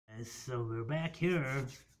guys, so we're back here.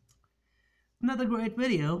 Another great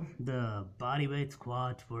video, the bodyweight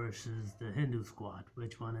squat versus the Hindu squat.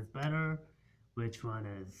 Which one is better? Which one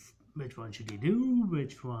should you do?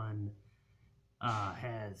 Which one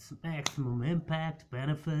has maximum impact,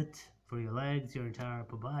 benefit for your legs, your entire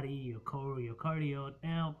upper body, your core, your cardio?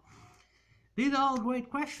 Now, these are all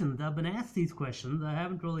great questions. I've been asked these questions. I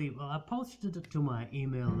haven't really, I posted it to my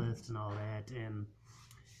email list and all that, and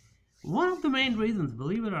one of the main reasons,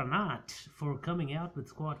 believe it or not, for coming out with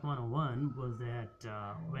Squat 101 was that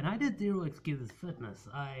when I did Zero Excuses Fitness,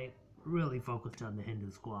 I really focused on the Hindu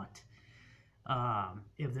squat.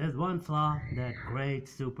 If there's one flaw that great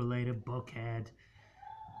superlative book had,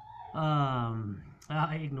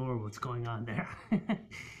 I ignore what's going on there.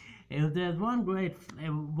 If there's one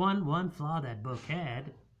flaw that book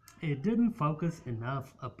had, it didn't focus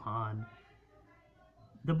enough upon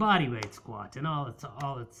the bodyweight squat and all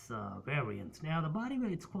its variants. Now, the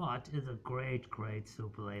bodyweight squat is a great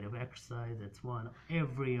superlative exercise. It's one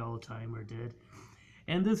every old timer did,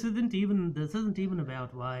 and this isn't even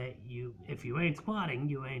about why if you ain't squatting,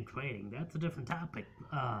 you ain't training. That's a different topic.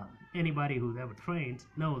 Anybody who's ever trained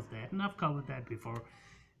knows that, and I've covered that before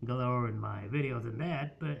galore in my videos and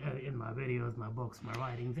that, but in my videos, my books, my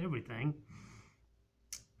writings, everything.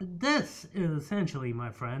 This is essentially,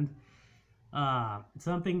 my friend,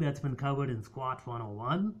 something that's been covered in Squat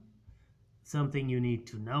 101, something you need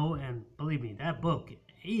to know, and believe me, that book,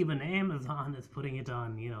 even Amazon is putting it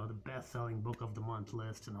on, the best-selling book of the month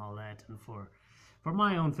list and all that, and for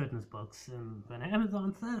my own fitness books. And when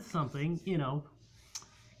Amazon says something,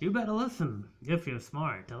 you better listen if you're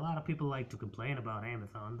smart. A lot of people like to complain about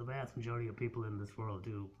Amazon. The vast majority of people in this world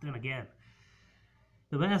do. Then again,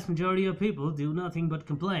 the vast majority of people do nothing but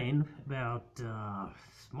complain about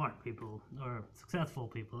smart people or successful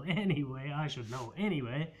people. Anyway, I should know.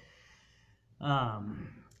 Anyway,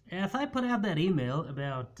 as I put out that email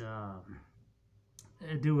about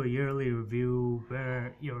do a yearly review,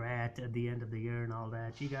 where you're at the end of the year and all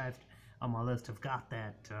that, you guys on my list have got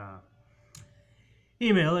that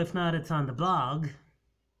email. If not, it's on the blog.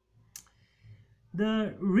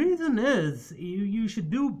 The reason is you should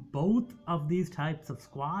do both of these types of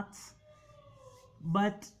squats,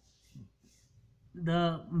 but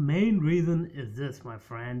the main reason is this, my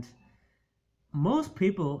friend. Most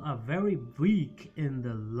people are very weak in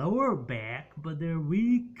the lower back, but they're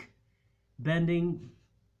weak bending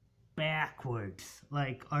backwards,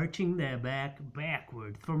 like arching their back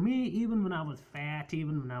backwards. For me, even when I was fat,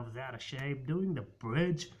 even when I was out of shape, doing the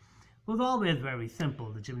bridge was always very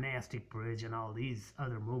simple, the gymnastic bridge and all these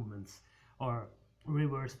other movements, or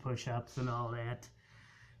reverse push-ups and all that.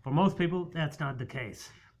 For most people, that's not the case.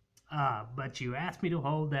 But you asked me to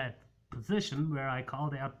hold that position where I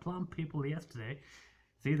called out plump people yesterday.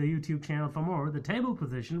 See the YouTube channel for more. The table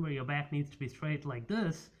position where your back needs to be straight like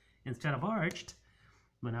this instead of arched.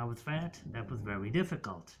 When I was fat, that was very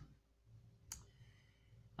difficult.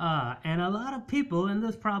 And a lot of people, and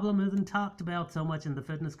this problem isn't talked about so much in the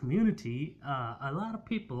fitness community, a lot of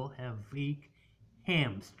people have weak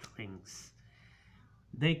hamstrings.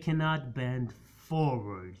 They cannot bend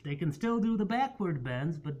forward. They can still do the backward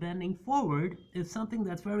bends, but bending forward is something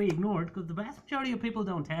that's very ignored because the vast majority of people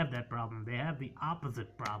don't have that problem. They have the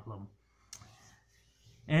opposite problem.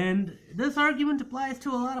 And this argument applies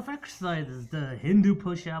to a lot of exercises. The Hindu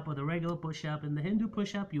push-up or the regular push-up. In the Hindu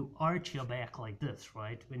push-up, you arch your back like this,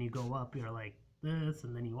 right? When you go up, you're like this,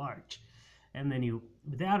 and then you arch. And then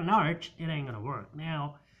without an arch, it ain't gonna work.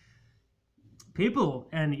 Now, people,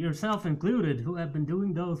 and yourself included, who have been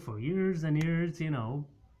doing those for years and years, now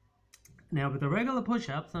with a regular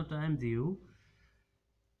push-up, sometimes the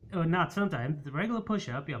regular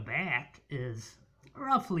push-up, your back is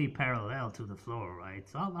roughly parallel to the floor, right?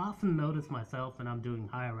 So I'll often notice myself when I'm doing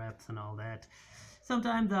high reps and all that.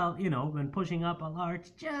 Sometimes I'll, when pushing up, I'll arch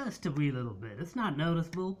just a wee little bit. It's not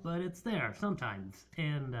noticeable, but it's there sometimes.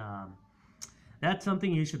 And that's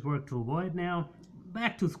something you should work to avoid. Now,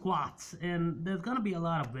 back to squats, and there's going to be a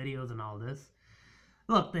lot of videos and all this.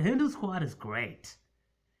 Look, the Hindu squat is great.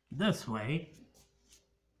 This way.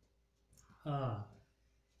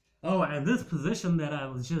 Oh, and this position that I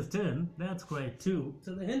was just in, that's great too.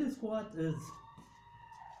 So the Hindu squat is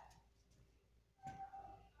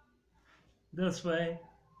this way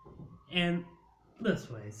and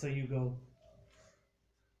this way. So you go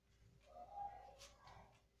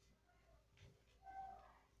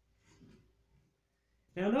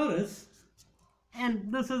now notice,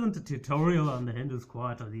 and this isn't a tutorial on the Hindu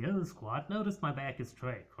squat or the other squat. Notice my back is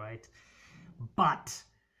straight, right? But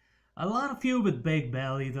a lot of you with big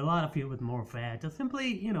bellies, a lot of you with more fat, or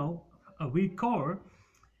simply, a weak core,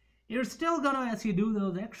 you're still gonna, as you do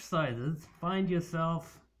those exercises, find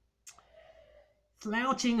yourself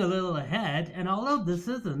slouching a little ahead. And although this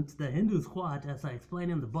isn't the Hindu squat, as I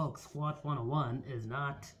explained in the book, Squat 101 is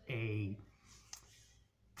not a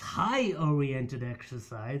thigh-oriented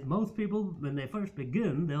exercise. Most people, when they first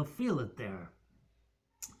begin, they'll feel it there.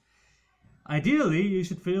 Ideally, you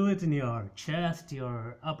should feel it in your chest,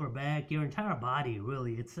 your upper back, your entire body,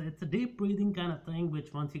 really. It's a deep breathing kind of thing,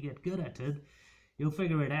 which once you get good at it, you'll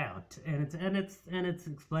figure it out. And it's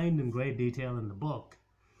explained in great detail in the book.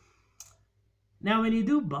 Now, when you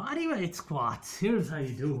do bodyweight squats, here's how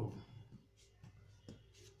you do them.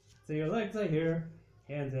 So your legs are here,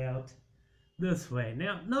 hands out, this way.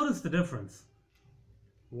 Now, notice the difference.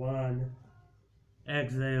 1,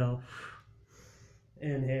 exhale,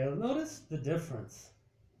 inhale. Notice the difference.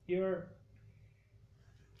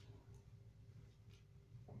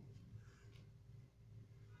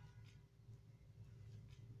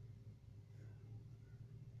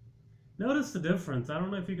 Notice the difference. I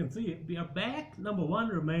don't know if you can see it. Your back, number one,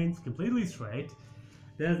 remains completely straight.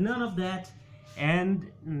 There's none of that.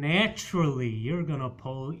 And naturally, you're going to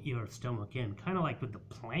pull your stomach in, kind of like with the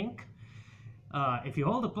plank. If you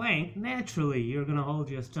hold a plank, naturally, you're going to hold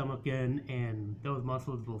your stomach in, and those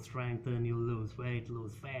muscles will strengthen. You'll lose weight,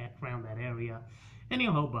 lose fat around that area, and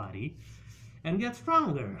your whole body, and get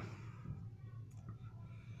stronger.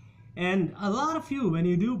 And a lot of you, when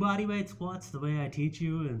you do bodyweight squats the way I teach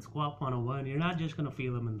you in Squat 101, you're not just going to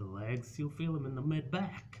feel them in the legs, you'll feel them in the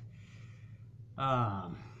mid-back.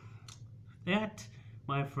 That,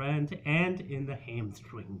 my friend, and in the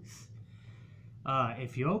hamstrings.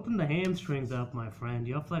 If you open the hamstrings up, my friend,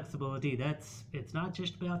 your flexibility, it's not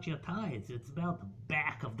just about your thighs, it's about the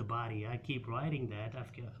back of the body. I keep writing that, I've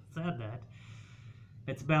said that.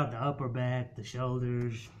 It's about the upper back, the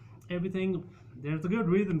shoulders, everything. There's a good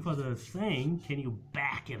reason for the saying, can you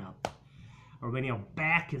back it up? Or when your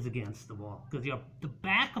back is against the wall. Because the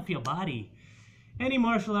back of your body, any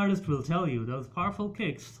martial artist will tell you, those powerful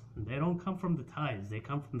kicks, they don't come from the thighs. They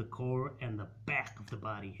come from the core and the back of the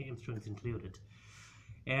body, hamstrings included.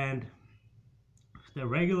 And the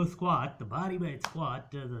regular squat, the bodyweight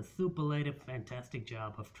squat, does a superlative, fantastic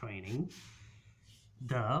job of training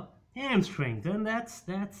the hamstrings. And that's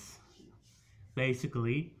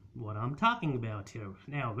basically what I'm talking about here.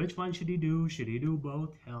 Now, which one should you do? Should you do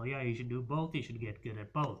both? Hell yeah, you should do both. You should get good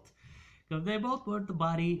at both. Because they both work the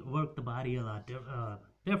body a lot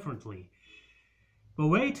differently. But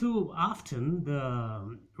way too often,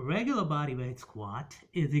 the regular bodyweight squat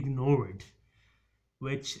is ignored,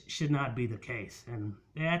 which should not be the case. And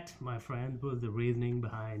that, my friend, was the reasoning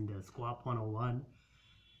behind Squat 101.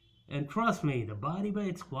 And trust me, the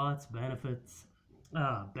bodyweight squats benefits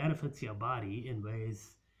your body in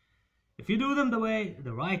ways. If you do them the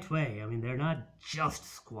right way, I mean, they're not just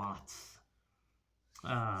squats.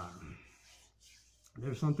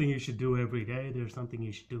 There's something you should do every day. There's something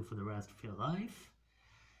you should do for the rest of your life.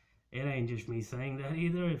 It ain't just me saying that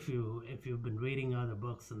either. If you've been reading other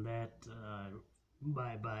books and that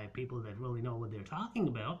by people that really know what they're talking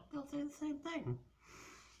about, they'll say the same thing.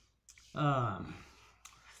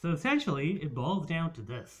 So essentially, it boils down to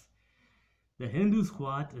this. The Hindu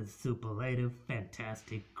squat is superlative,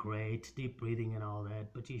 fantastic, great, deep breathing and all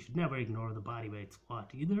that, but you should never ignore the bodyweight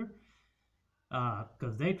squat either,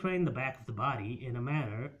 because they train the back of the body in a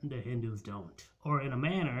manner the Hindus don't, or in a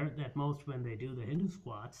manner that most, when they do the Hindu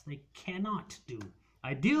squats, they cannot do.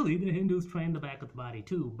 Ideally, the Hindus train the back of the body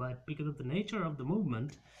too, but because of the nature of the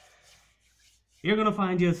movement, you're going to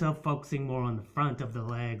find yourself focusing more on the front of the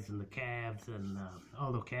legs and the calves, and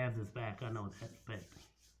although calves is back, I know that's bad.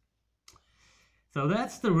 So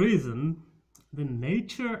that's the reason, the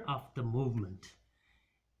nature of the movement.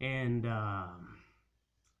 And that,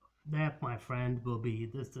 my friend, will be,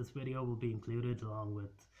 this video will be included along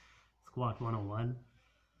with Squat 101.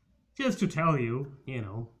 Just to tell you,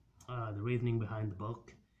 the reasoning behind the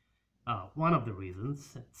book. One of the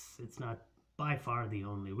reasons, it's not by far the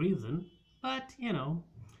only reason, but,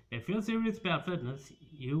 if you're serious about fitness,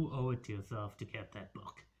 you owe it to yourself to get that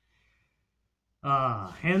book.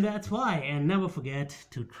 And that's why, and never forget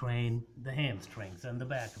to train the hamstrings and the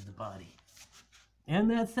back of the body. And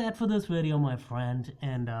that's that for this video, my friend.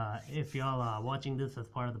 And if y'all are watching this as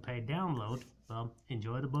part of the paid download, well,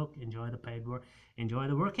 enjoy the book, enjoy the paid work, enjoy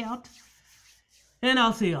the workout, and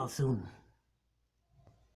I'll see y'all soon.